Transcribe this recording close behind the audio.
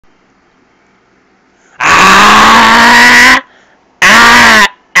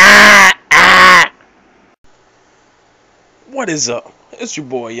What is up? It's your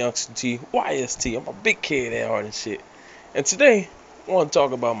boy Youngster T, YST. I'm a big kid at heart and shit. And today, I want to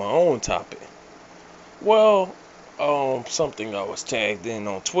talk about my own topic. Well, something I was tagged in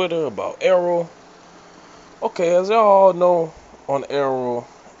on Twitter about Arrow. Okay, as y'all all know, on Arrow,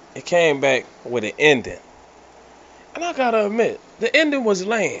 it came back with an ending. And I gotta admit, the ending was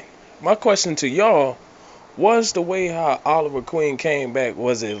lame. My question to y'all was the way how Oliver Queen came back,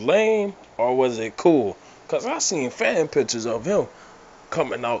 was it lame or was it cool? Cause I seen fan pictures of him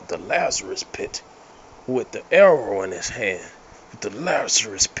coming out the Lazarus pit with the arrow in his hand, with the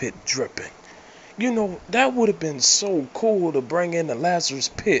Lazarus pit dripping. You know, that would have been so cool to bring in the Lazarus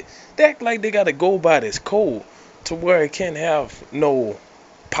pit. They act like they gotta go by this code to where it can't have no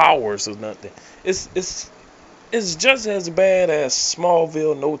powers or nothing. It's just as bad as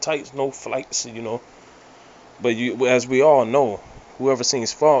Smallville, no tights, no flights, you know. But as we all know, whoever seen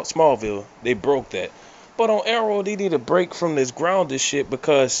Smallville, they broke that. But on Arrow, they need a break from this grounded shit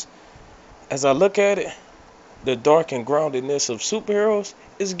because, as I look at it, the dark and groundedness of superheroes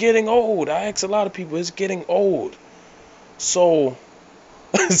is getting old. I ask a lot of people, it's getting old. So,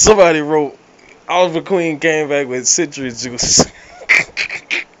 somebody wrote, Oliver Queen came back with citrus juice.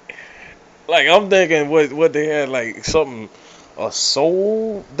 Like, I'm thinking what they had, like, something, a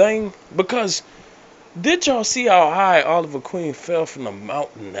soul thing? Because, did y'all see how high Oliver Queen fell from the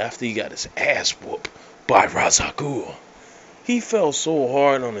mountain after he got his ass whooped by Ra's al Ghul? He fell so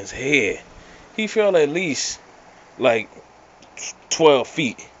hard on his head. He fell at least like 12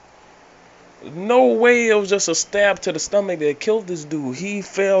 feet. No way it was just a stab to the stomach that killed this dude. He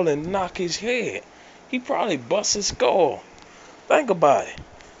fell and knocked his head. He probably bust his skull. Think about it.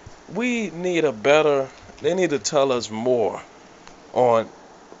 We need they need to tell us more on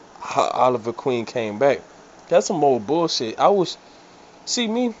how Oliver Queen came back. That's some old bullshit. When I was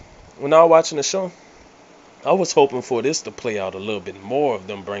watching the show, I was hoping for this to play out a little bit more of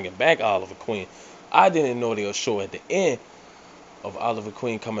them bringing back Oliver Queen. I didn't know they would show at the end of Oliver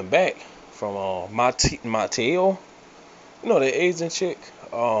Queen coming back from Mateo, you know, the Asian chick.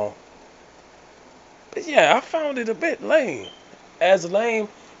 But yeah, I found it a bit lame. As lame,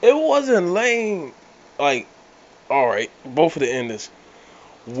 it wasn't lame. Like, all right, both of the endings.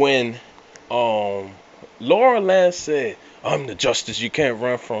 When Laura Lance said, "I'm the justice you can't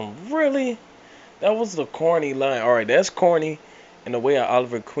run from." Really? That was the corny line. All right, that's corny. And the way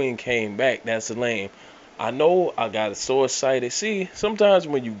Oliver Queen came back, that's lame. I know I got so excited. See, sometimes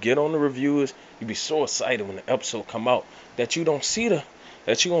when you get on the reviews, you be so excited when the episode come out that you don't see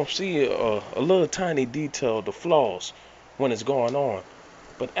a little tiny detail, the flaws when it's going on.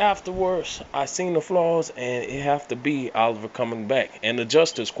 But afterwards, I seen the flaws, and it have to be Oliver coming back and the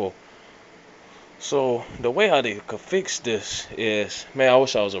justice quote. So the way how they could fix this is, man, I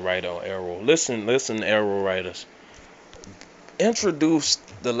wish I was a writer on Arrow. Listen, Arrow writers. Introduce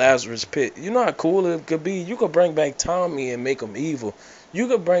the Lazarus Pit. You know how cool it could be? You could bring back Tommy and make him evil. You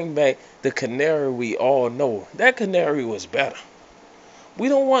could bring back the Canary we all know. That Canary was better. We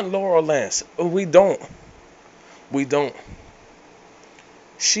don't want Laura Lance. We don't.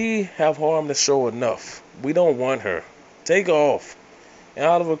 She have harmed the show enough. We don't want her. Take her off. And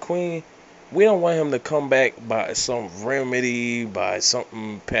Oliver Queen, we don't want him to come back by some remedy, by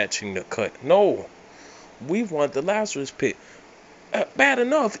something patching the cut. No. We want the Lazarus Pit. Bad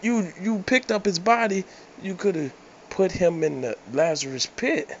enough, you picked up his body, you could have put him in the Lazarus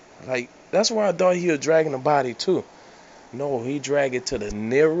Pit. Like, that's why I thought he was dragging the body too. No, he dragged it to the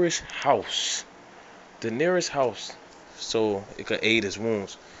nearest house. The nearest house. So it could aid his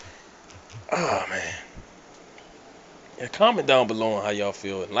wounds. Oh, man. Yeah, comment down below on how y'all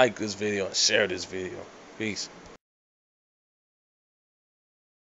feel. And like this video and share this video. Peace.